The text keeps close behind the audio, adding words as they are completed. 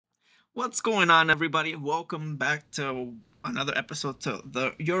What's going on, everybody? Welcome back to another episode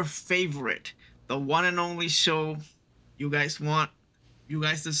to your favorite, the one and only show you guys want, you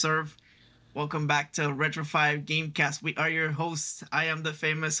guys deserve. Welcome back to Retro 5 Gamecast. We are your hosts. I am the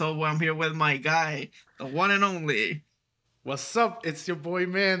famous Hobo. I'm here with my guy, the one and only. What's up? It's your boy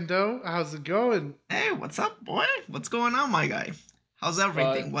Mando. How's it going? Hey, what's up, boy? What's going on, my guy? How's Uh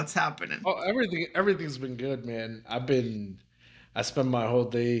everything? What's happening? everything's been good, man. I spent my whole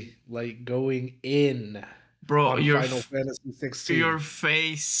day like going in Bro, on Final Fantasy your 16.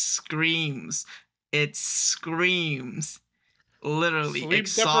 face screams. It screams. Literally Sleep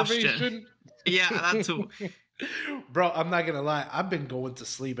exhaustion. deprivation. Yeah, that too. Bro, I'm not gonna lie. I've been going to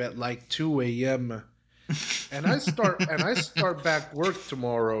sleep at like 2 a.m. and I start back work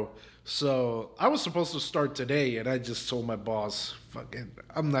tomorrow. So I was supposed to start today, and I just told my boss, "Fucking,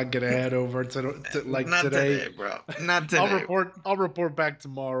 I'm not gonna head over to like Not today. today, bro. Not I'll today. report. I'll report back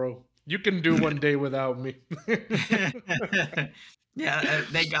tomorrow. You can do one day without me." Yeah,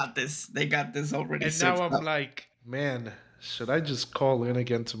 they got this. They got this already And now searched I'm up. like, man, should I just call in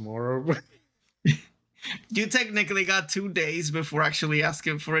again tomorrow? You technically got 2 days before actually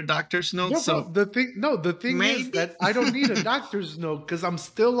asking for a doctor's note, so The thing is maybe. that I don't need a doctor's note because I'm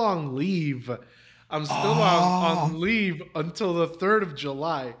still on leave. I'm still Oh, on leave until the 3rd of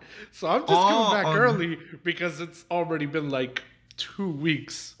July. So I'm just coming oh, back early because it's already been like 2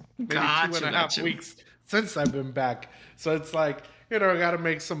 weeks, maybe two got and you, a got half you. weeks since I've been back. So it's like, I got to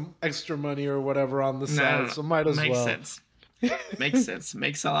make some extra money or whatever on the No, no, side. no. So might as Makes well. sense. Makes sense.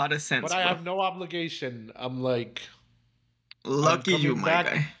 Makes a lot of But sense, I bro. have no obligation. I'm Lucky you, coming my back.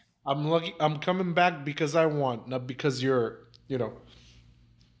 guy. I'm coming back because I want, not because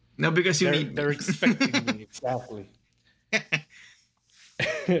No, because you need me. they're expecting me exactly.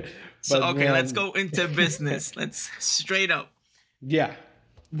 So But okay, let's man, go into business. Let's straight up. yeah,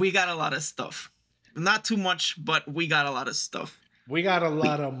 We got a lot of stuff. Not too much, but we got a lot of stuff. we got a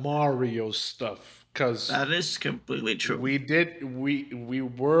lot We of Mario stuff because That is completely true. we did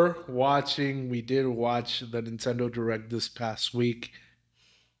watch the Nintendo Direct this past week,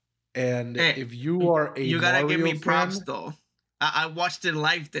 and Hey, if you are a you gotta give Mario me props fan, though. I watched it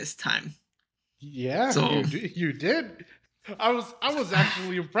live this time. yeah, So you did. I was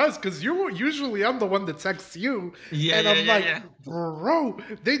actually impressed because usually I'm the one that texts you, yeah, and yeah, I'm yeah, like, yeah. bro,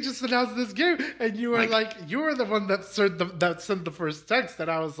 they just announced this game, and Like, you were the one that sent the first text, and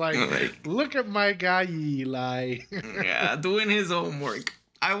I was like, like, look at my guy Eli. yeah, doing his homework.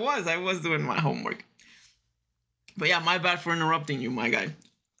 I was doing my homework. But yeah, my bad for interrupting you, my guy.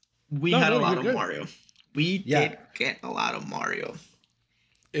 We No, had a no, lot you're of good. Mario. We Yeah, did get a lot of Mario.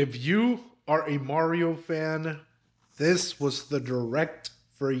 if you are a Mario fan, this was the direct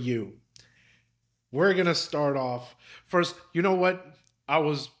for you. We're gonna start off first. You know what? I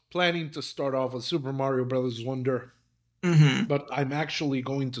was planning to start off with Super Mario Brothers Wonder, Mm-hmm. but I'm actually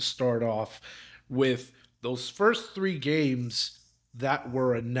going to start off with those first three games that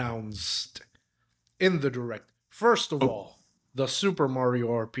were announced in the direct. First of Oh, all, the Super Mario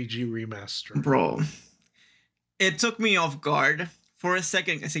RPG remaster. bro. It took me off guard for a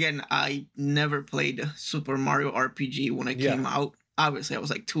second because again, I never played Super Mario RPG when it Yeah, came out. Obviously, I was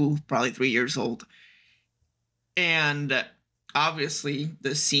like 2, probably 3 years old, and obviously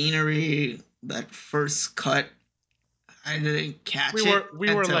the scenery, that first cut, I didn't catch it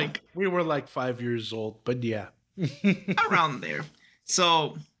until we were like 5 years old, but yeah. around there.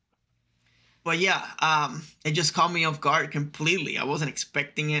 So, but yeah, it just caught me off guard completely. I wasn't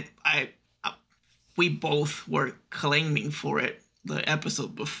expecting it. We both were claiming for it the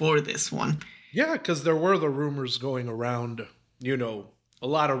episode before this one. Yeah, because there were the rumors going around, a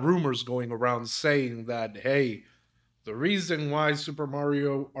lot of rumors going around saying that, hey, the reason why Super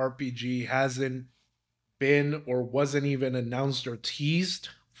Mario RPG hasn't been or wasn't even announced or teased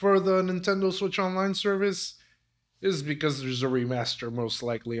for the Nintendo Switch Online service is because there's a remaster most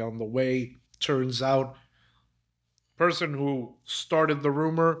likely on the way. Turns out, person who started the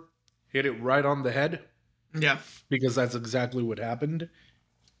rumor hit it right on the head Yeah, because that's exactly what happened.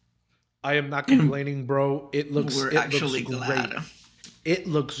 I am not complaining, bro. we're It looks actually great. glad. It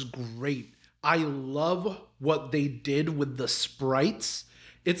looks great. I love what they did with the sprites.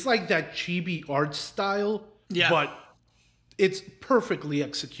 It's like that chibi art style, Yeah, but it's perfectly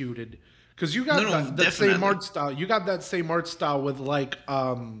executed. Because you no, got no, that same definitely art style. You got that same art style with like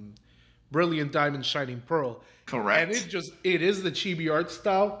Brilliant Diamond Shining Pearl. And correct. it is the chibi art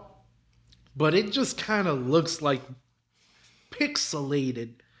style, but it just kind of looks like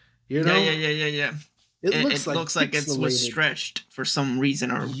pixelated, you Yeah, yeah, know? yeah, yeah, yeah. It It looks like looks like it was pixelated. stretched for some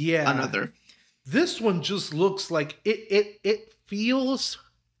reason or Yeah. another. This one just looks like it feels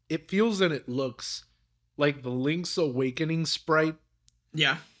it feels and it looks like the Link's Awakening sprite,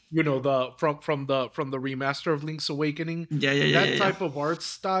 Yeah. you know, the from the remaster of Link's Awakening, Yeah, yeah, yeah, yeah, that yeah. type of art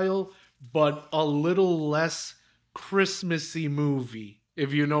style, but a little less Christmassy movie,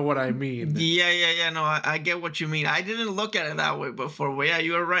 if you know what I mean. Yeah, yeah, yeah. No, I get what you mean. I didn't look at it that way before. But yeah,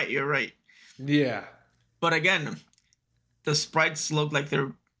 you're right. You're right. Yeah. But again, the sprites look like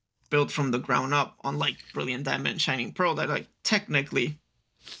they're built from the ground up, unlike Brilliant Diamond, Shining Pearl, that like technically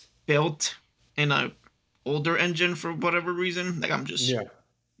built in a older engine for whatever reason. Like I'm just Yeah.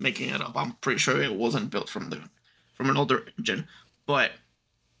 making it up. I'm pretty sure it wasn't built from an older engine. But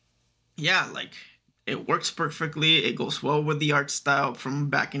yeah, like it works perfectly. It goes well with the art style from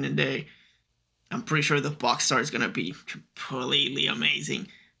back in the day. I'm pretty sure the box art is gonna be completely amazing.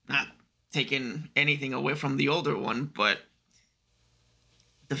 Not taking anything away from the older one, but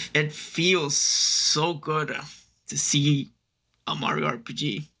it feels so good to see a Mario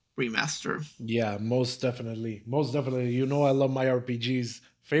RPG remaster. Yeah, most definitely. Most definitely. You know I love my RPGs. Bro,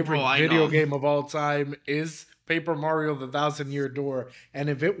 Favorite I video know. game of all time is Paper Mario the Thousand Year Door. And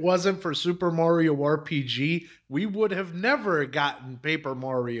if it wasn't for Super Mario RPG, we would have never gotten Paper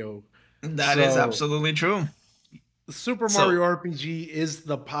Mario. That is So absolutely true. Super So Mario RPG is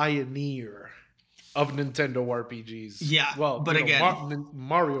the pioneer of Nintendo RPGs. yeah, Well, but again,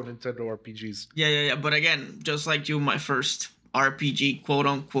 Mario Nintendo RPGs. yeah, yeah, yeah. But again, just like you, my first RPG, quote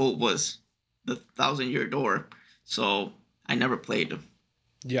unquote, was the Thousand Year Door. So I never played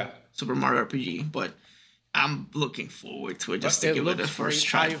Yeah. Super Mario RPG, but I'm looking forward to it just But to it give it a looks first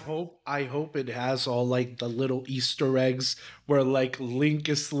great. try. I hope it has all like the little Easter eggs where like Link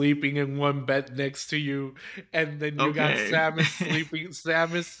is sleeping in one bed next to you, and then you got Okay.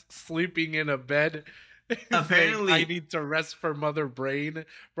 Samus sleeping in a bed saying, I apparently, need to rest for Mother Brain.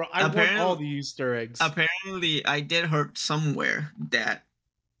 Bro, I want all apparently, the Easter eggs. apparently, I did heard somewhere that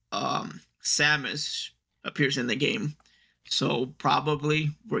Samus appears in the game, so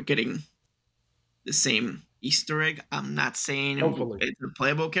probably we're getting the same Easter egg. I'm not saying Hopefully. it's a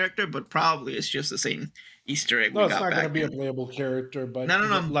playable character, but probably it's just the same Easter egg we No, it's got not going to back be a in. playable character, but No,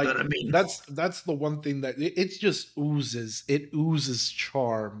 no, no. like But I mean, that's the one thing that it just oozes. It oozes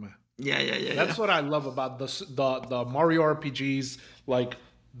charm. yeah, yeah, yeah, yeah. That's what I love about the Mario RPGs, like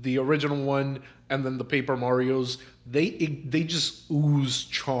the original one and then the Paper Mario's. They just ooze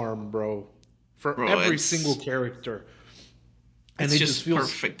charm, bro, for Bro, every single character, and it's it just just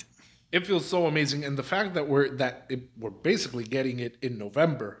feels perfect. so amazing. And the fact that we're basically getting it in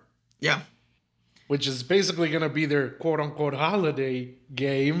November, Yeah. which is basically going to be their quote unquote holiday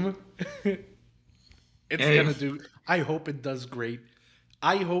game. It's Hey, gonna do. I hope it does great.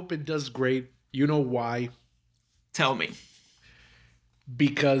 I hope it does great. You know why? tell me.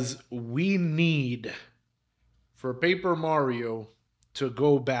 Because we need for Paper Mario to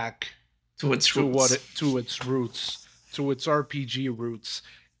go back To its to roots. to its roots, to its RPG roots.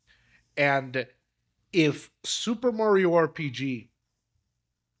 And if Super Mario RPG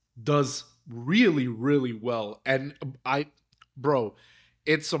does really really well, and bro,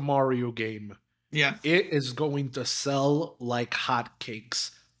 it's a Mario game. Yeah. It is going to sell like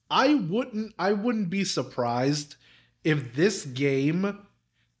hotcakes. I wouldn't be surprised if this game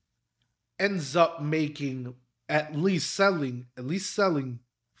ends up making at least selling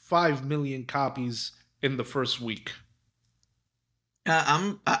 5 million copies in the first week.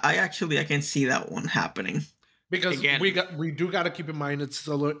 I actually I can see that one happening Because again. we do got to keep in mind it's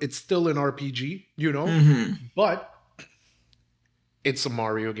still an RPG, Mm-hmm. but it's a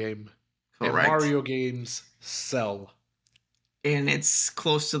Mario game. And Correct. Mario games sell. And it's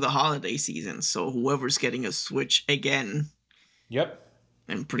close to the holiday season, so whoever's getting a Switch again, Yep.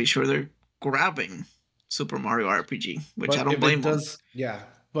 I'm pretty sure they're grabbing Super Mario RPG, which I But don't if it blame them. does, yeah.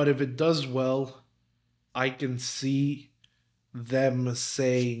 But if it does well, I can see them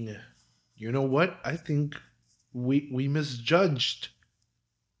saying, you know what? I think we misjudged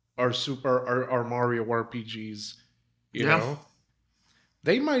our Mario RPGs. You Yeah. know,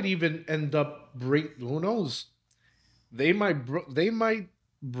 they might even end up who knows? They might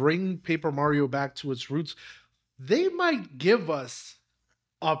bring Paper Mario back to its roots. They might give us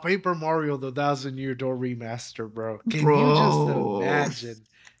a Paper Mario the Thousand Year Door remaster, bro. Can you just Bro. imagine?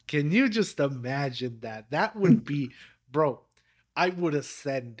 Can you just imagine that? That would be, bro. I would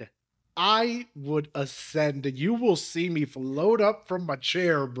ascend. I would ascend. You will see me float up from my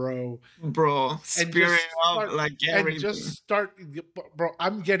chair, bro, Bro, and spirit just up start like and just everything. start, bro.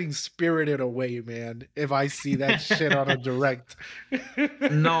 I'm getting spirited away, man. If I see that shit on a direct.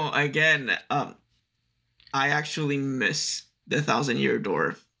 No, again, I actually miss the Thousand Year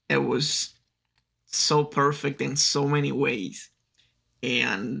Door. It was so perfect in so many ways.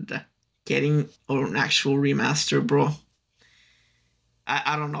 and getting an actual remaster, bro.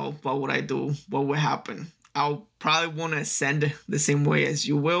 I don't know what would I do. What would happen? I'll probably want to ascend the same way as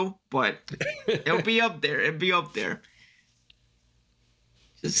you will, but it'll be up there. It'll be up there.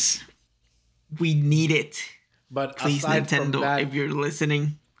 Just we need it. But Please, aside from Nintendo, if that, you're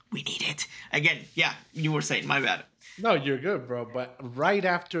listening, we need it. Again, yeah, you were saying, my bad. no, you're good, bro. But right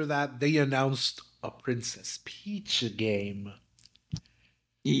after that, they announced a Princess Peach game.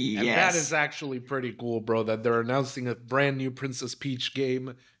 And that is Yes. actually pretty cool, bro, that they're announcing a brand new Princess Peach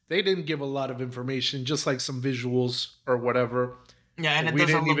game. They didn't give a lot of information, just like some visuals or whatever. Yeah, and it We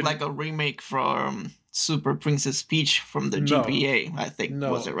doesn't didn't look even like a remake from Super Princess Peach from the no, GBA, I think.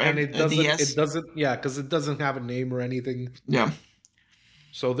 Was it no, and right? DS? it doesn't, yeah, because it doesn't have a name or anything. Yeah.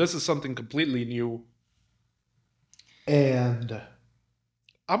 So this is something completely new, and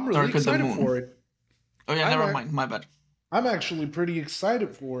I'm really Dark of the excited Moon. for it. Oh, yeah, I'm never ac- mind. My bad. I'm actually pretty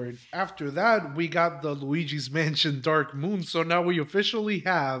excited for it. After that, we got the Luigi's Mansion Dark Moon, so now we officially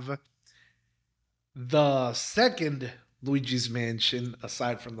have the second Luigi's Mansion,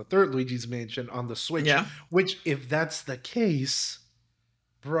 aside from the third Luigi's Mansion, on the Switch. Yeah, Which, if that's the case,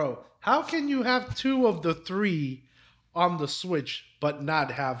 bro, how can you have two of the three on the Switch but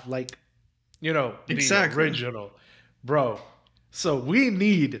not have, like, the exactly. original? Bro, so we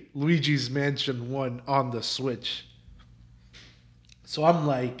need Luigi's Mansion 1 on the Switch. So I'm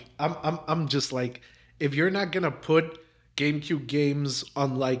like, I'm just like, if you're not gonna put GameCube games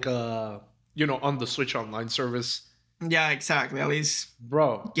on like on the Switch Online service, Yeah, exactly. At least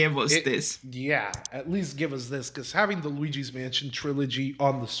bro, give us it this. yeah, at least give us this, because having the Luigi's Mansion trilogy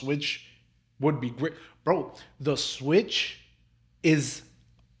on the Switch would be great, bro. The Switch is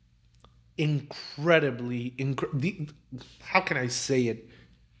how can I say it?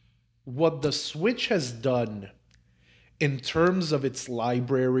 What the Switch has done in terms of its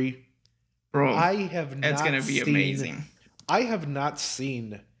library, Bro, I have it's not gonna be seen amazing. I have not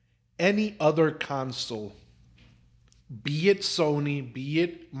seen any other console, be it Sony, be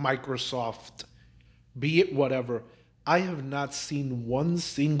it Microsoft, be it whatever. I have not seen one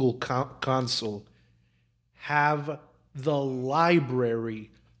single console have the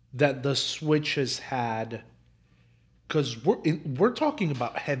library that the Switch has had, because we're talking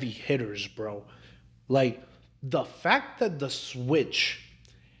about heavy hitters, bro. Like, the fact that the Switch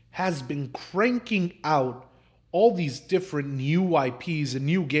has been cranking out all these different new IPs and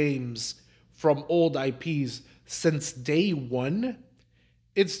new games from old IPs since day one,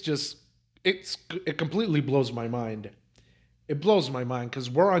 it's just it completely blows my mind. It blows my mind because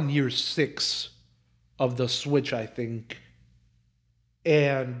we're on year 6 of the Switch, I think,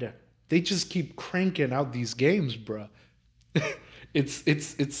 and they just keep cranking out these games, bruh.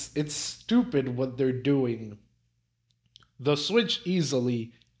 It's stupid what they're doing. The Switch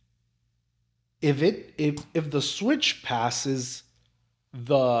easily, if the Switch passes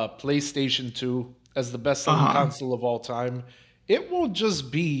the PlayStation 2 as the best Uh selling huh. console of all time,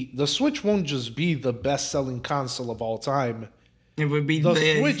 the Switch won't just be the best selling console of all time. It would be The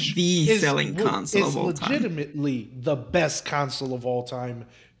the Switch the selling console of is all time. legitimately the best console of all time.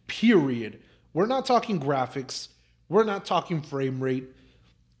 Period. We're not talking graphics. We're not talking frame rate,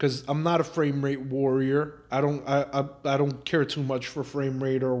 because I'm not a frame rate warrior. I don't care too much for frame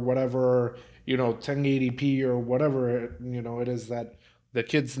rate or whatever, 1080p or whatever, it is that the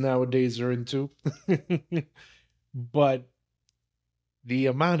kids nowadays are into. But the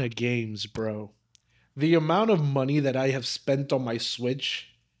amount of games, bro, the amount of money that I have spent on my Switch,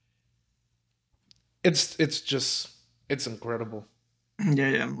 it's just it's incredible. Yeah,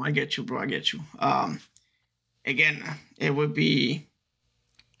 yeah, I get you, bro. I get you. Again, it would be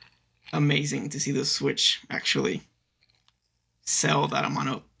amazing to see the Switch actually sell that amount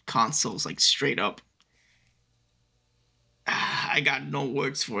of consoles, like straight up. I got no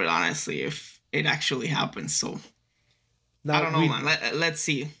words for it, honestly, if it actually happens. So I Now don't know, man. Let's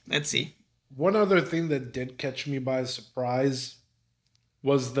see. Let's see. one other thing that did catch me by surprise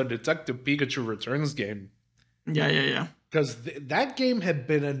was the Detective Pikachu Returns game, Yeah, yeah, yeah. because that game had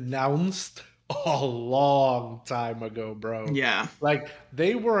been announced a long time ago, bro. Yeah. Like,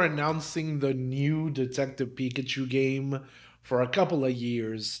 they were announcing the new Detective Pikachu game for a couple of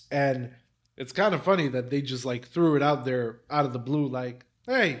years, and it's kind of funny that they just like threw it out there out of the blue, like,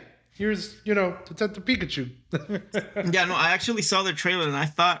 "Hey, here's Detective Pikachu." Yeah, no, I actually saw the trailer and I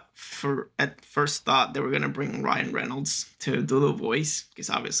thought for at first thought they were gonna bring Ryan Reynolds to do the voice because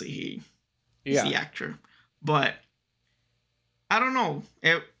obviously he's Yeah. the actor. But I don't know.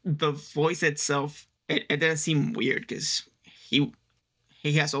 The voice itself, it didn't seem weird because he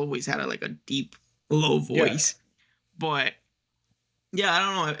he has always had like a deep, low Yeah. voice. But Yeah, I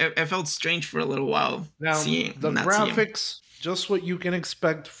don't know. It felt strange for a little while Now, seeing the not seeing. graphics, just what you can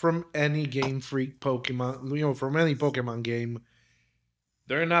expect from any Game Freak Pokemon, from any Pokemon game.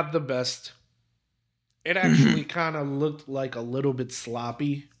 They're not the best. It Hmm. actually kind of looked like a little bit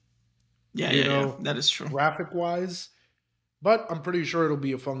sloppy, Yeah, yeah, yeah. That is true. graphic wise, but I'm pretty sure it'll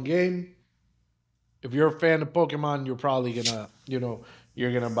be a fun game. If you're a fan of Pokemon, you're probably gonna,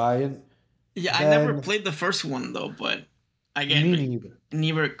 you're gonna buy it. Yeah, I never Then, played the first one though, but again, me it neither.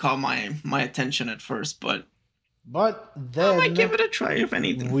 never caught my attention at first. But But I might give then it a try if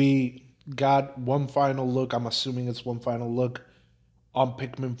anything. we got one final look. I'm assuming it's one final look on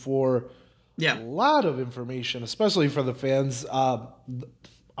Pikmin 4. A Yeah. lot of information, especially for the fans.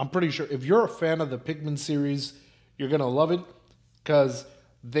 I'm pretty sure if you're a fan of the Pikmin series, you're gonna love it because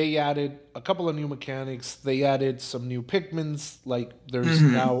they added a couple of new mechanics. They added some new Pikmins. Like there's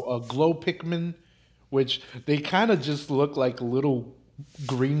Hmm. now a glow Pikmin, which they kind of just look like little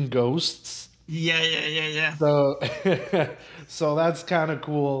green ghosts. Yeah, yeah, yeah, yeah. So, so that's kind of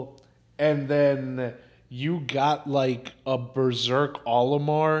cool. And then you got like a Berserk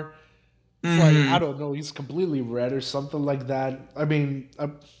Olimar. It's like I Hmm. don't know, he's completely red or something like that. I mean,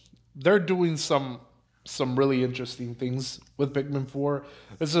 they're doing some really interesting things with Pikmin 4.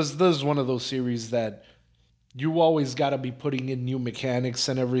 This is one of those series that you always got to be putting in new mechanics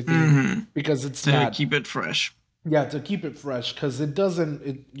and everything Hmm. because it's To not, keep it fresh. yeah, to keep it fresh because it doesn't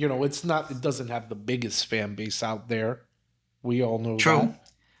it's not, it doesn't have the biggest fan base out there. We all know True.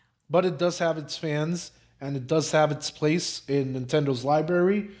 that. But it does have its fans and it does have its place in Nintendo's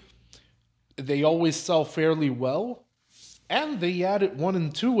library. They always sell fairly well, and they added 1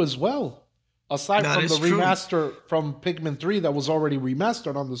 and 2 as well. Aside That from the is true. remaster from Pikmin 3 that was already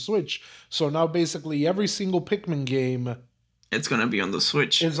remastered on the Switch. So now basically every single Pikmin game It's gonna be on the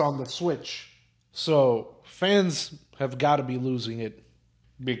Switch. is on the Switch. So fans have got to be losing it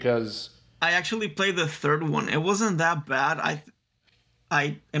because I actually played the third one. It wasn't that bad.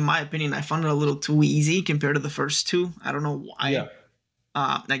 In my opinion, I found it a little too easy compared to the first two. I don't know yeah.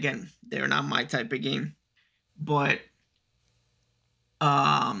 why. Again, they're not my type of game, but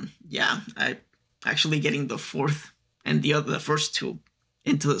yeah, I actually getting the fourth and the first two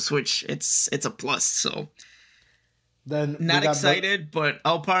into the Switch. It's a plus. So Then we not got the excited, but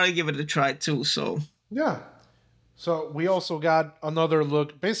I'll probably give it a try too. So yeah. So we also got another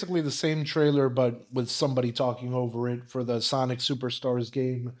look, basically the same trailer, but with somebody talking over it for the Sonic Superstars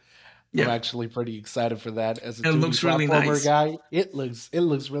game. I'm yeah, actually pretty excited for that as a it 2D looks really platformer nice. guy. It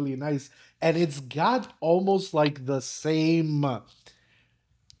looks really nice, and it's got almost like the same.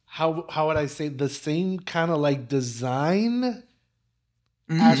 How would I say the same kind of like design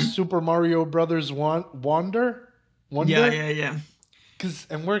as Hmm. Super Mario Brothers Yeah, Wonder. yeah, yeah. Cause,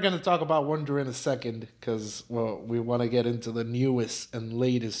 and we're gonna talk about Wonder in a second, because well, we want to get into the newest and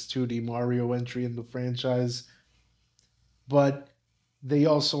latest 2D Mario entry in the franchise. But they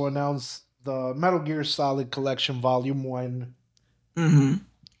also announced the Metal Gear Solid Collection Volume One. Hmm.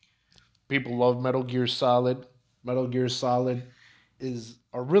 People love Metal Gear Solid. Metal Gear Solid is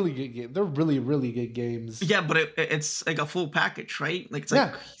a really good game. They're really, really good games. Yeah, but it's like a full package, right? Like it's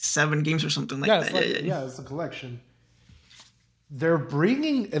like Yeah, 7 games or something like yeah, that. it's Yeah, like yeah, yeah. yeah, it's a collection. They're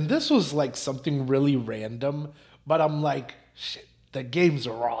bringing, and this was like something really random, but I'm like, shit, the games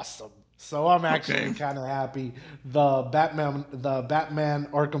are awesome. So I'm Okay. actually kind of happy. The Batman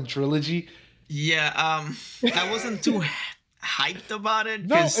Arkham Trilogy. Yeah, I wasn't too hyped about it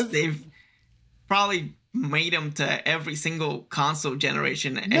No, because it's they've probably made them to every single console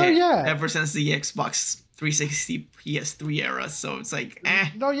generation no, yeah, ever since the Xbox 360 PS3 era. So it's like, eh.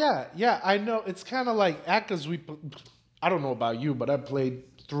 no, yeah, yeah. I know it's kind of like because I don't know about you, but I played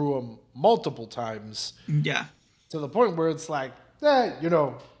through them multiple times Yeah. to the point where it's like,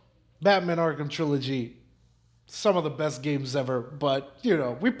 Batman Arkham Trilogy, some of the best games ever. But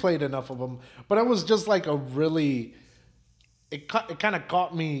we played enough of them. But it was just like a really, it kind of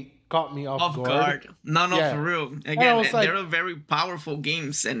caught me off Off guard. guard. No, no, Yeah, for real. and I Again, was like, they're very powerful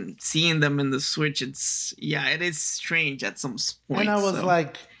games, and seeing them in the Switch, yeah, it is strange at some and I point. was So,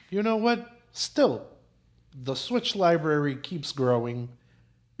 like, you know what? Still, the Switch library keeps growing.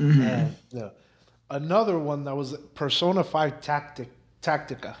 hmm. And another one that was Persona 5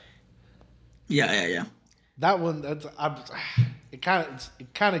 Tactica. Yeah, yeah, yeah. That one, it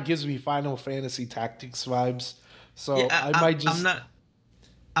kind of gives me Final Fantasy Tactics vibes. Yeah, So I might I'm just not.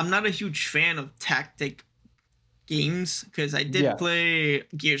 I'm not a huge fan of tactic games because I did yeah play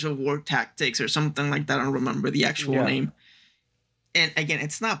Gears of War Tactics or something like that. I don't remember the actual yeah name. And again,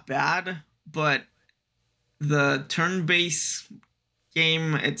 it's not bad, but the turn-based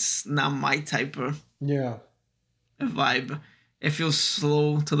game, it's not my type of yeah. vibe. It feels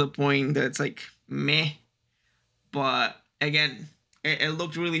slow to the point that it's like meh. But again, it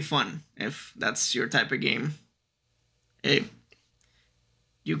looked really fun. If that's your type of game, it,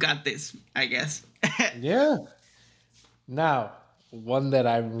 you got this, I guess. Yeah. Now, one that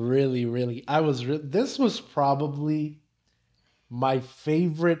I really, really, this was probably my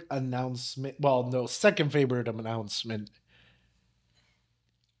favorite announcement. Well, no, second favorite announcement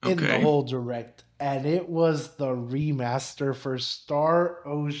in the Okay. whole direct, and it was the remaster for Star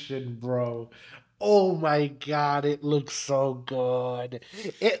Ocean, bro. Oh my god, it looks so good.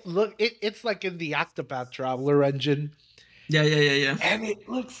 It's like in the Octopath Traveler engine, Yeah, yeah, yeah, yeah. and it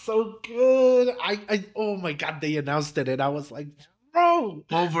looks so good. I oh my god, they announced it, and I was like, bro,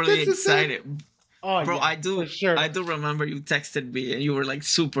 Overly this is it. excited, Oh bro. yeah, for I sure. do remember you texted me and you were like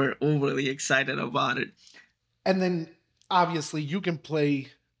super overly excited about it. And then obviously you can play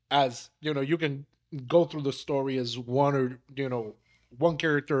as you can go through the story as one or one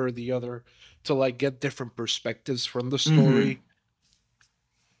character or the other to like get different perspectives from the Mm-hmm. story.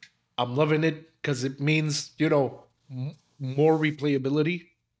 I'm loving it because it means more replayability,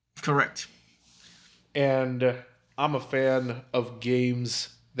 Correct. and I'm a fan of games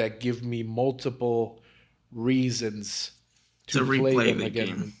that give me multiple reasons To to play replay them the again.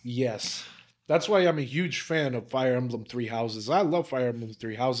 game. Yes. That's why I'm a huge fan of Fire Emblem Three Houses. I love Fire Emblem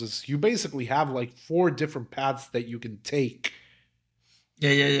Three Houses. You basically have like four different paths that you can take.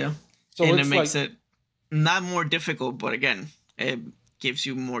 Yeah, yeah, yeah. So And it it's makes like, it not more difficult, but again, it gives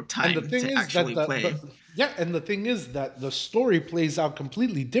you more and the time thing to is that actually play. the thing is that the story plays out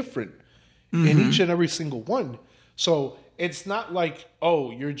completely different in each Mm-hmm. and every single one. So it's not like,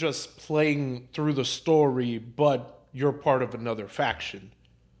 oh, you're just playing through the story, but you're part of another faction.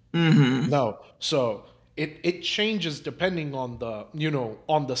 Mm-hmm. No. So it changes depending on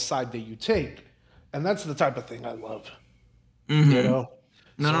the side that you take. And that's the type of thing I love, you Mm-hmm. know?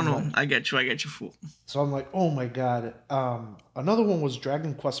 No, So no, I'm no. like I get you. I get you, fool. oh my god. Another one was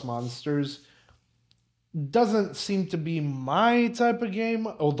Dragon Quest Monsters. Doesn't seem to be my type of game,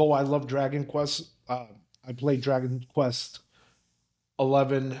 although I love Dragon Quest. I played Dragon Quest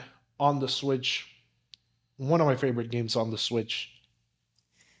 11 on the Switch. One of my favorite games on the Switch.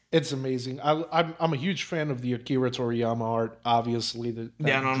 It's amazing. I'm a huge fan of the Akira Toriyama art. Obviously, Yeah,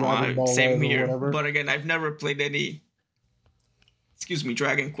 that no, no. Dragon Ball Same art or here. whatever. But again, I've never played any. Excuse me,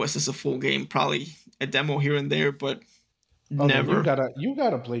 Dragon Quest is a full game. Probably a demo here and there, but Oh no, you never. gotta you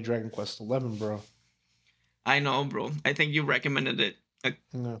gotta play Dragon Quest 11, bro. I know, bro. I think you recommended it a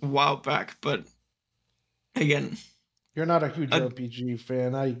No, while back, but again, you're not a huge uh, RPG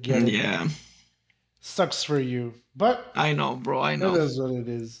fan. I get it. yeah, Sucks for you, but I know, bro. I it know. is what it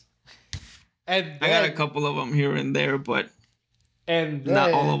is. And I got a then couple of them here and there, but and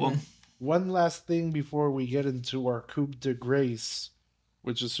not all of them. then one last thing before we get into our coup de grace,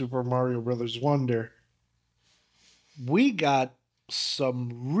 which is Super Mario Brothers Wonder. We got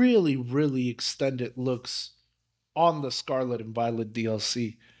some really, really extended looks on the Scarlet and Violet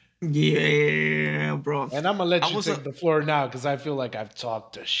DLC. Yeah, bro. And I'm gonna I let you was a, take the floor now because I feel like I've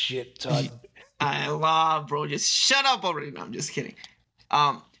talked a shit ton. I love, bro. Just shut up already. No, I'm just kidding.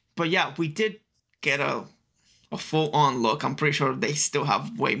 Um, but yeah, we did get a full on look. I'm pretty sure they still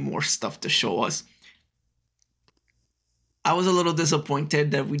have way more stuff to show us. I was a little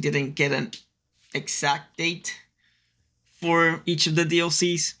disappointed that we didn't get an exact date for each of the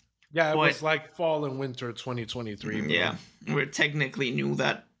DLCs, Yeah, it but was like fall and winter 2023, bro. yeah, we technically knew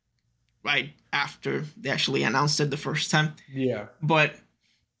that right after they actually announced it the first time. Yeah. But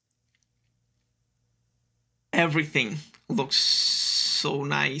everything looks so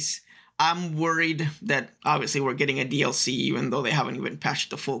nice. I'm worried that obviously we're getting a DLC, even though they haven't even patched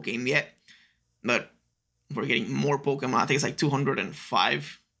the full game yet. But we're getting more Pokemon. I think it's like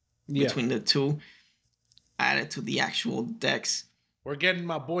 205 Yeah. between the two added to the actual decks. We're getting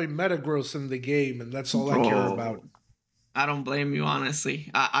my boy Metagross in the game, and that's all I care about. Bro, I don't blame you,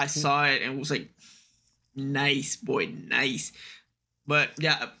 honestly. I saw it and was like, nice, boy, nice. But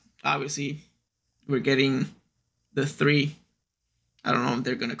yeah, obviously, we're getting the three. I don't know if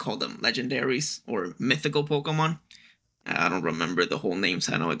they're going to call them legendaries or mythical Pokemon. I don't remember the whole names.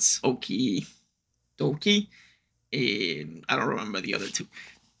 I know it's Oki, Doki, and I don't remember the other two.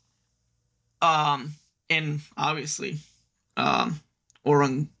 Um, and obviously, um,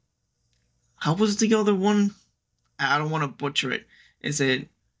 Orang. How was the other one? I don't want to butcher it. Is it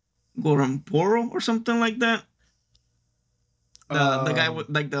Goramboro or something like that? The guy Um. with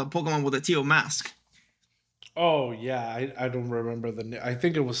like the Pokemon with the teal mask. Oh yeah, I don't remember the name. I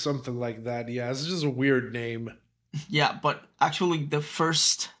think it was something like that. Yeah, it's just a weird name. Yeah, but actually the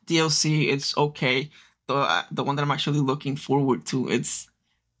first DLC it's okay. the one that I'm actually looking forward to. It's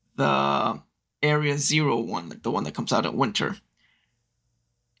the Area Zero one, like the one that comes out in winter.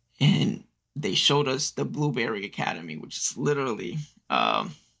 And they showed us the Blueberry Academy, which is literally a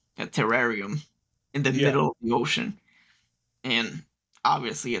terrarium in the Yeah. middle of the ocean. And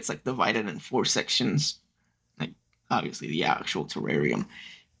obviously, it's like divided in four sections, like obviously the actual terrarium,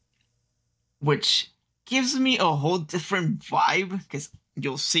 which gives me a whole different vibe because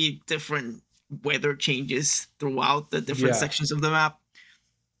you'll see different weather changes throughout the different Yeah. sections of the map.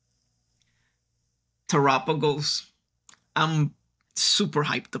 Terrapagos, I'm super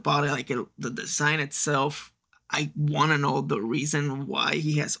hyped about it. Like the design itself, I want to know the reason why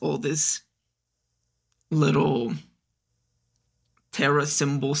he has all this little Terra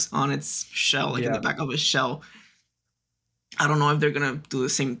symbols on its shell, like in the Yeah. back of his shell. I don't know if they're gonna do the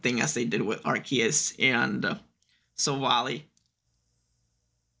same thing as they did with Arceus and Sovali.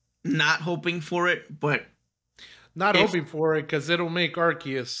 Not hoping for it, but Not if hoping for it because it'll make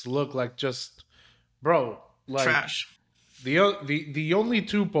Arceus look like just bro. Like trash, the only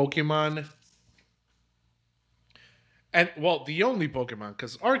two Pokemon, and well, the only Pokemon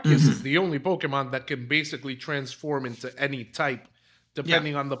because Arceus is mm-hmm. the only Pokemon that can basically transform into any type, Yeah,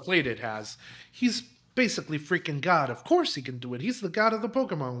 depending on the plate it has. He's basically freaking God. Of course he can do it. He's the god of the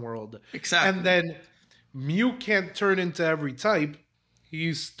Pokemon world. And exactly. then Mew can't turn into every type.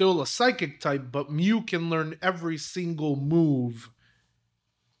 He's still a psychic type, but Mew can learn every single move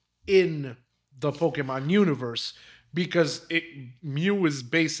in the Pokemon universe because Mew is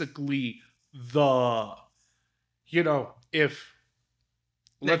basically the if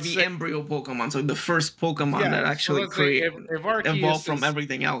Like let's the say embryo Pokemon, so the first Pokemon that so actually let's say create if evolved Arceus from is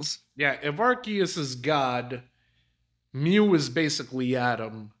everything else. if Arceus is God, Mew is basically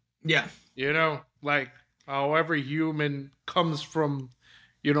Adam. Yeah, Like how every human comes from,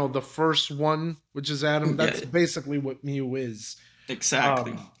 the first one, which is Adam. yeah, That's basically what Mew is.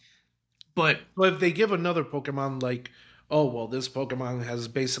 exactly. Um, But but if they give another Pokemon like, oh well, this Pokemon has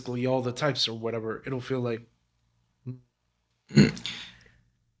basically all the types or whatever, it'll feel like,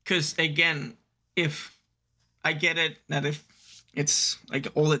 because again, if I get it that if it's like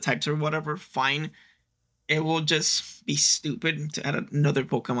all the types or whatever, fine. It will just be stupid to add another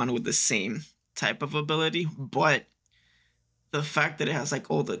Pokemon with the same type of ability, but the fact that it has like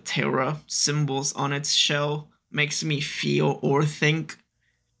all the Terra symbols on its shell makes me feel or think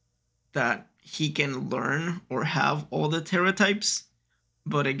that he can learn or have all the Terra types.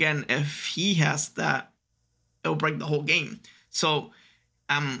 But again, if he has that, it'll break the whole game. So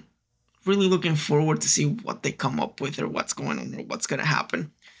I'm really looking forward to see what they come up with or what's going on or what's gonna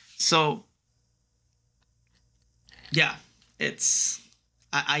happen. So yeah, it's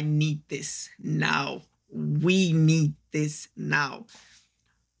I need this now. We need this now.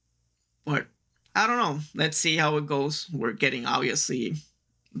 But I don't know. Let's see how it goes. We're getting obviously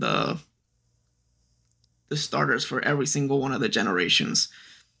the the starters for every single one of the generations.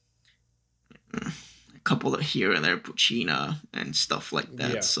 A couple of here and there, Puccina and stuff like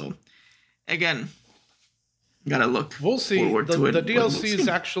that. yeah. So again, gotta look We'll see. forward the to The it, but we'll DLC is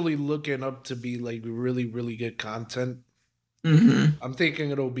see. actually looking up to be like really really good content. Mm-hmm. I'm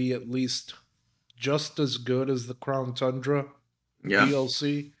thinking it'll be at least just as good as the Crown Tundra Yeah.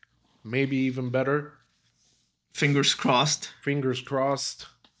 DLC, maybe even better. Fingers crossed. Fingers crossed.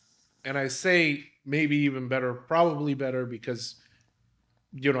 And I say maybe even better, probably better because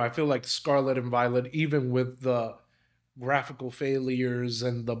I feel like Scarlet and Violet, even with the graphical failures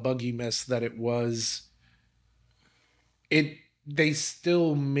and the buggy mess that it was, it they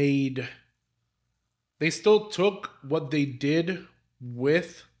still made they still took what they did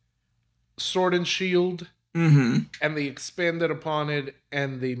with Sword and Shield Mm-hmm. and they expanded upon it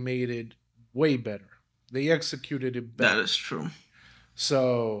and they made it way better. They executed it That better. is true.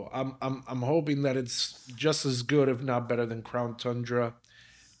 So I'm hoping that it's just as good, if not better, than Crown Tundra.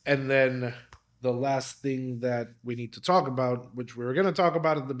 And then the last thing that we need to talk about, which we were going to talk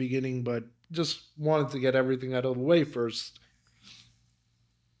about at the beginning, but just wanted to get everything out of the way first,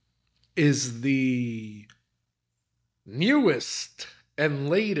 is the newest and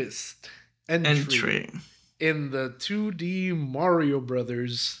latest entry Entry. in the 2D Mario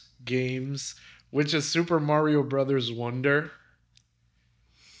Brothers games, which is Super Mario Brothers Wonder.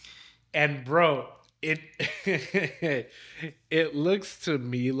 And bro, it it looks to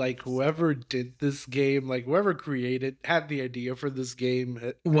me like whoever did this game, like whoever created had the idea for this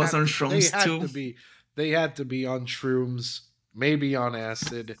game, Was on they Shrooms had too. to be on shrooms, maybe on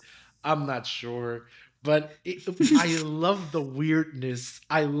acid. I'm not sure, but I love the weirdness.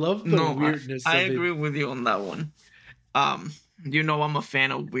 I love the No, weirdness I of it. agree with you on that one. Um, You know I'm a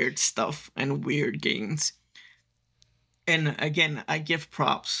fan of weird stuff and weird games. And again, I give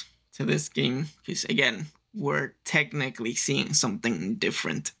props to this game because again, we're technically seeing something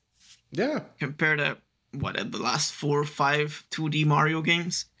different Yeah, compared to what the last 4 or 5 2D Mario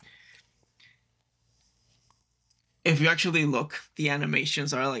games. If you actually look, the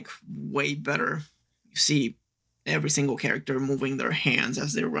animations are like way better. You see every single character moving their hands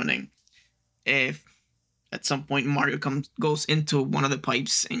as they're running. If at some point Mario goes into one of the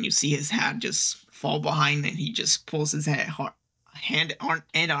pipes and you see his hat just fall behind and he just pulls his hand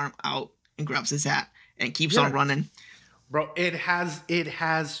and arm out and grabs his hat and keeps on yeah, running. bro. It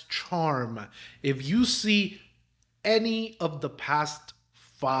has charm. If you see any of the past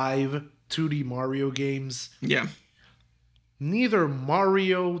five 2D Mario games, Yeah. neither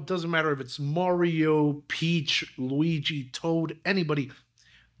Mario, doesn't matter if it's Mario, Peach, Luigi, Toad, anybody,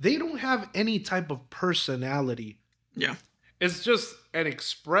 they don't have any type of personality. Yeah. It's just an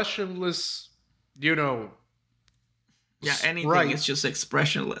expressionless, you know, Yeah, anything sprite is just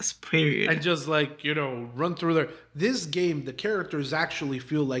expressionless. and Period. just like, run through there. This game, the characters actually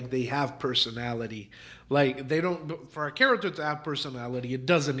feel like they have personality. Like they don't, for a character to have personality, it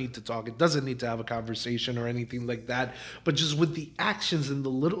doesn't need to talk, it doesn't need to have a conversation or anything like that. But just with the actions and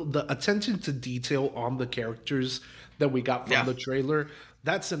the attention to detail on the characters that we got from Yeah. the trailer,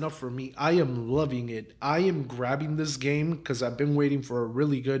 that's enough for me. I am loving it. I am grabbing this game because I've been waiting for a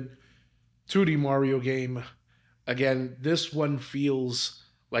really good 2D Mario game. Again, this one feels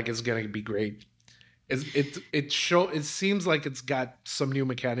like it's gonna be great. It seems like it's got some new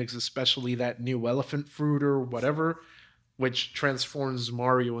mechanics, especially that new elephant fruit or whatever, which transforms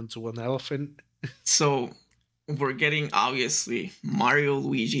Mario into an elephant. So we're getting obviously Mario,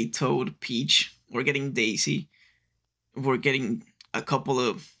 Luigi, Toad, Peach. We're getting Daisy. We're getting a couple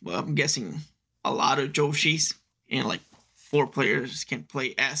of, well, I'm guessing a lot of Yoshis, and like 4 players can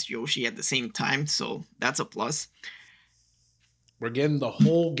play as Yoshi at the same time, so that's a plus. We're getting the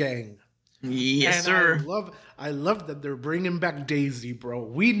whole gang. Yes, And I sir. love I love that they're bringing back Daisy, bro.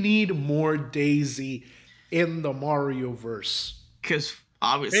 We need more Daisy in the Mario verse. Because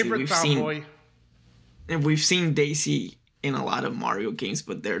obviously Favorite tomboy? we've seen Daisy in a lot of Mario games,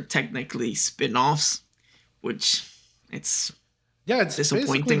 but they're technically spin-offs, which it's Yeah, it's basically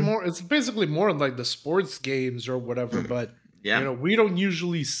disappointing. more it's basically more like the sports games or whatever, Mm, but yeah, we don't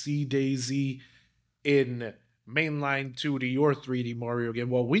usually see Daisy in mainline 2D or 3D Mario game.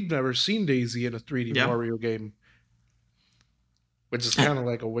 Well, we've never seen Daisy in a 3D yeah, Mario game, which is kind of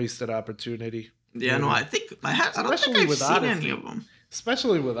like a wasted opportunity, yeah. No, I think I don't think Especially I've with seen any of Odyssey. them.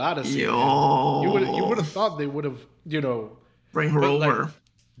 Especially with Odyssey, man. You would Yo, have thought they would have, bring her put like over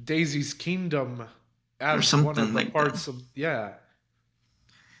Daisy's Kingdom or as one of something the like that. parts of, yeah.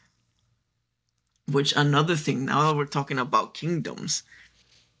 Which another thing. Now that we're talking about kingdoms,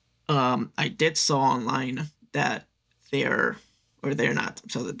 I did saw online that they're or they're not,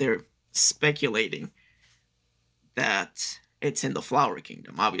 so that they're speculating that it's in the Flower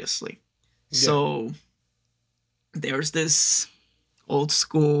Kingdom, obviously. Yeah. So there's this old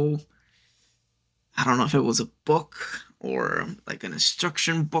school, I don't know if it was a book or like an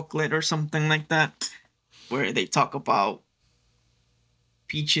instruction booklet or something like that, where they talk about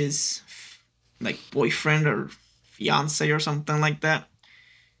Peach's like boyfriend or fiance or something like that.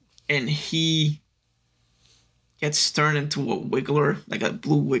 And he gets turned into a wiggler, like a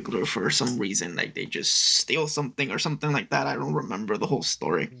blue wiggler for some reason. Like they just steal something or something like that. I don't remember the whole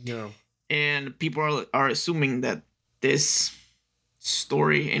story. No. And people are assuming that this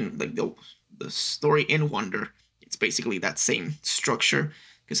story and like the story in Wonder, it's basically that same structure.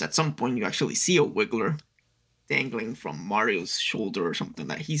 Because at some point you actually see a wiggler dangling from Mario's shoulder or something.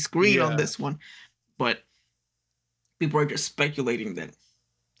 That he's green on Yeah. this one, but people are just speculating that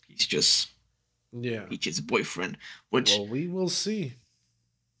he's just Yeah. Peach's boyfriend, which Well, we will see.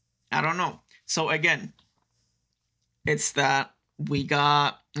 I don't know. So again, it's that we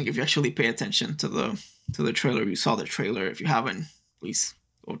got, like, if you actually pay attention to the trailer, you saw the trailer. If you haven't, please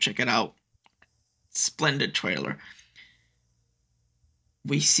go check it out. Splendid trailer.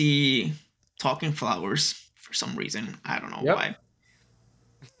 We see talking flowers for some reason. I don't know Yep. why.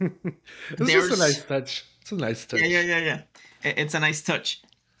 It's just a There's nice touch. It's a nice yeah, touch. yeah, yeah. It's a nice touch.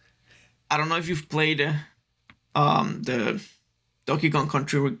 I don't know if you've played the Donkey Kong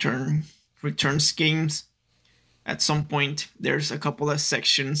Country returns games. At some point, there's a couple of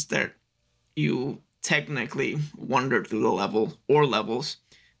sections that you technically wander through the level or levels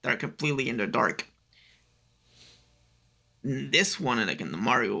that are completely in the dark. This one, like in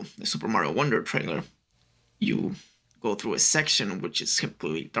the Super Mario Wonder trailer, you go through a section which is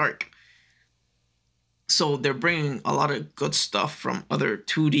completely dark. So they're bringing a lot of good stuff from other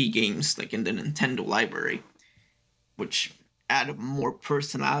 2D games, like in the Nintendo library, which add more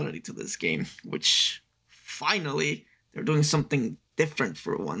personality to this game. Which finally they're doing something different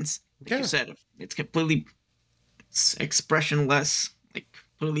for once. Like you Yeah, said, it's completely expressionless, like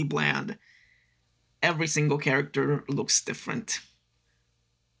completely bland. Every single character looks different.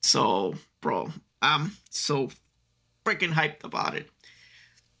 So, bro, I'm so freaking hyped about it.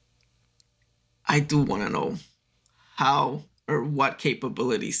 I do want to know how or what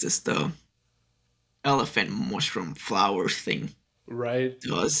capabilities does the elephant mushroom flower thing right.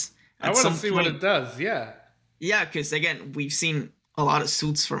 does. I At want to some see what it point, does. Yeah, yeah, because again, we've seen a lot of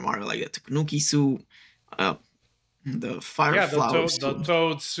suits from Mario, like the Tanuki suit, uh, the fire yeah. flower The suit.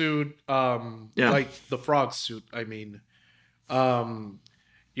 toad suit, Yeah, like the frog suit. I mean, um,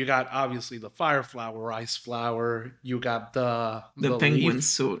 you got obviously the fire flower, ice flower. You got the penguin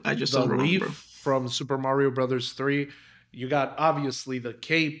suit. I just the don't leaf remember. from Super Mario Brothers 3. You got obviously the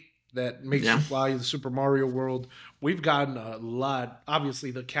cape that makes you Yeah. fly in Super Mario World. We've gotten a lot.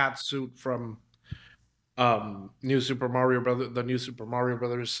 Obviously, the cat suit from the new Super Mario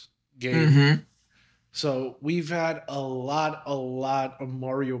Brothers game. Mm-hmm. So we've had a lot of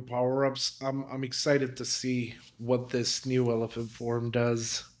Mario power ups. I'm excited to see what this new elephant form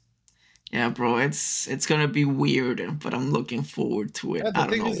does. Yeah, bro, it's gonna be weird, but I'm looking forward to it. Yeah, the I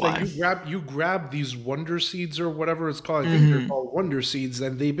don't thing know is that why. you grab these wonder seeds or whatever it's called. I think they're Mm-hmm. called wonder seeds,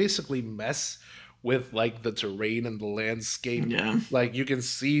 and they basically mess with like the terrain and the landscape. Yeah. Like you can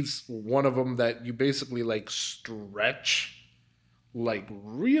see one of them that you basically like stretch like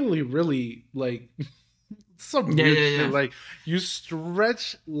really like some Yeah, weird yeah, shit. yeah. Like you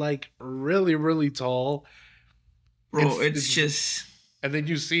stretch like really tall. Bro, it's It's just and then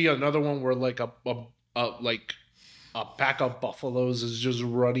you see another one where like a like a pack of buffaloes is just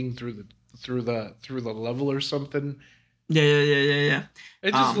running through the level or something. yeah, yeah, yeah, yeah, yeah.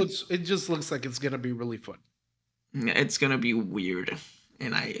 It just looks like it's gonna be really fun. Yeah, it's gonna be weird,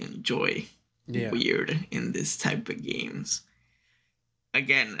 and I enjoy Yeah. weird in this type of games.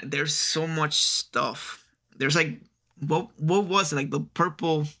 Again, there's so much stuff. There's like what was it? Like the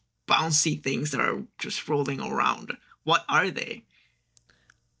purple bouncy things that are just rolling around. What are they?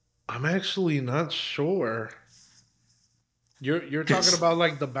 I'm actually not sure. You're talking Because about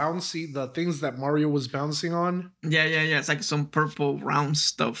like the things that Mario was bouncing on? yeah, yeah, yeah. It's like some purple round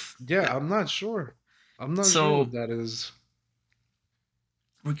stuff. Yeah, Yeah. I'm not sure. I'm not sure So what that is.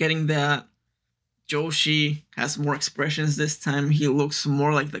 we're getting that Joshi has more expressions this time. He looks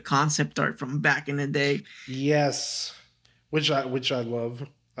more like the concept art from back in the day. Yes. Which I love.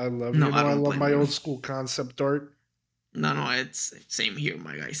 I love. No, You I know I don't love blame my you. old school concept art. No, no, it's same here,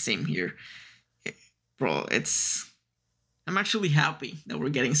 my guy. Same here, bro. It's I'm actually happy that we're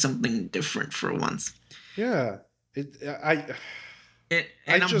getting something different for once. Yeah. It I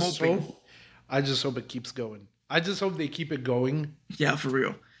And I'm just hoping, hope I just hope it keeps going. I just hope they keep it going. yeah, for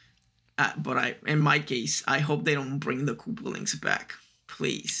real. But in my case, I hope they don't bring the Koopalings back,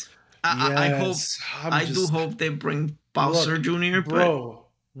 please. I hope, Yes. I'm I do just hope they bring Bowser look, Jr., but bro.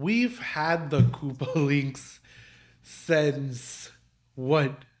 We've had the Koopa Links since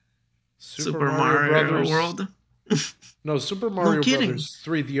what? Super Super Mario Mario Brothers. World. No, Super No Mario kidding. Brothers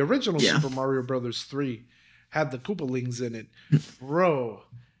 3. The original Yeah, Super Mario Brothers 3 had the Koopa Links in it. Bro,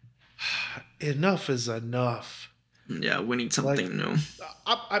 enough is enough. yeah, we need Like something new.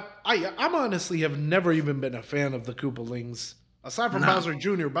 I'm honestly have never even been a fan of the Koopalings. Aside from Nah, Bowser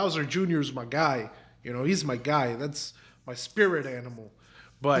Jr. is my guy. You know, he's my guy. That's my spirit animal.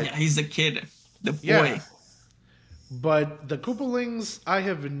 yeah, But he's the kid, the yeah, boy. but the Koopalings, I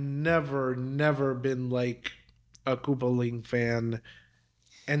have never been like a Koopaling fan.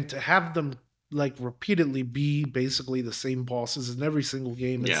 And to have them like repeatedly be basically the same bosses in every single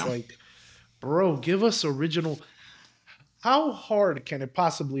game, it's Yeah, like, bro, give us original. How hard can it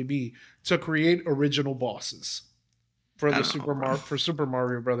possibly be to create original bosses for I the don't know, bro. Super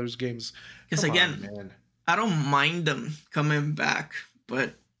Mario Brothers games? Because Come on, again, man. I don't mind them coming back,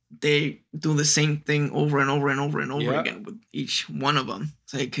 but they do the same thing over and over and over and over Yeah, again with each one of them.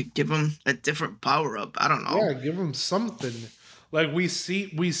 So you could give them a different power up. I don't know. yeah, give them something. Like we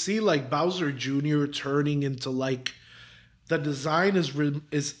see like Bowser Jr. turning into like the design is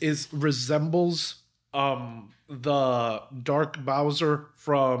resembles the Dark Bowser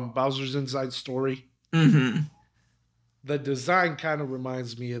from Bowser's Inside Story. Mm-hmm. The design kind of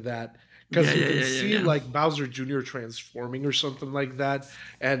reminds me of that Yeah, because you yeah, can yeah, yeah, see yeah. like Bowser Jr. transforming or something like that,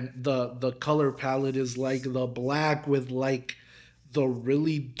 and the color palette is like the black with like the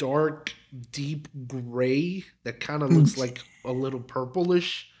really dark deep gray that kind of looks like a little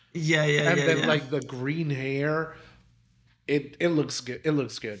purplish. Yeah, yeah, And yeah, then yeah. like the green hair, it looks good. It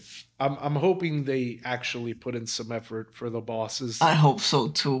looks good. I'm hoping they actually put in some effort for the bosses I hope so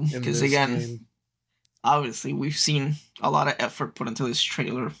too, in because this again, game. obviously we've seen a lot of effort put into this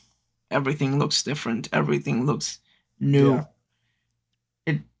trailer. Everything looks different. Everything looks Yeah. new.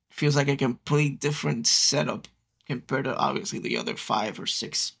 It feels like a complete different setup compared to obviously the other 5 or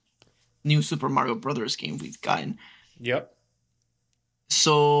 6 new Super Mario Brothers games we've gotten. Yep.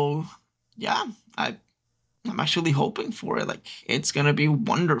 So yeah, I'm actually hoping for it. Like it's gonna be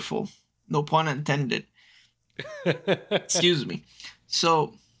wonderful. No pun intended. Excuse me.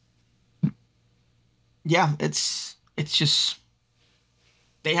 So yeah, it's just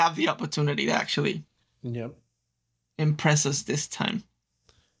they have the opportunity to actually Yep. impress us this time.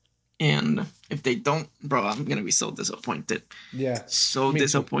 And if they don't, bro, I'm gonna be so disappointed. Yeah. So Me too.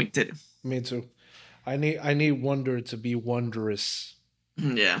 disappointed. Me too. I need wonder to be wondrous.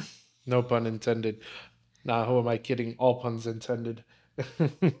 Yeah. No pun intended. Nah, who am I kidding? All puns intended.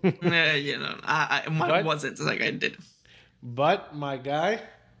 Yeah, mine but wasn't like I did. but my guy,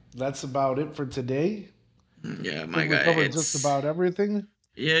 that's about it for today. Yeah, I my think we guy, covered just it's about everything.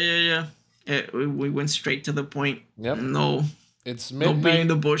 yeah, yeah, yeah. We went straight to the point. Yep. No, It's no beating midnight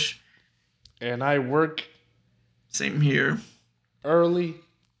the bush. and I work Same here. early.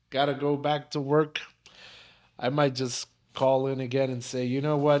 Gotta go back to work. I might just call in again and say, you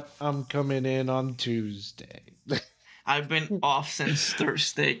know what? I'm coming in on Tuesday. I've been off since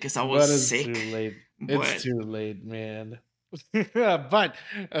Thursday because I was But it's too sick. late. It's But too late, man. But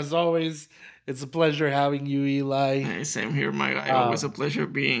as always, it's a pleasure having you, Eli. same here, my guy. Always a Um, pleasure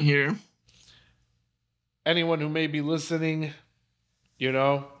being here. Anyone who may be listening, you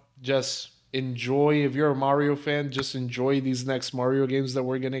know, just enjoy. If you're a Mario fan, just enjoy these next Mario games that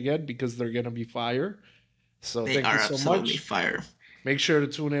we're going to get because they're going to be fire. So They thank you are so absolutely much. fire. Make sure to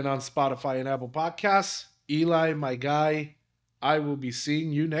tune in on Spotify and Apple Podcasts. Eli, my guy, I will be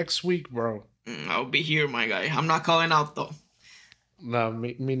seeing you next week, bro. I'll be here, my guy. I'm not calling out though. No,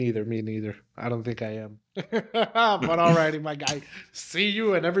 me neither. Me neither. I don't think I am. But alrighty, my guy. See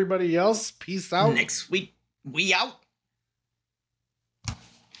you and everybody else. Peace out. Next week, we out.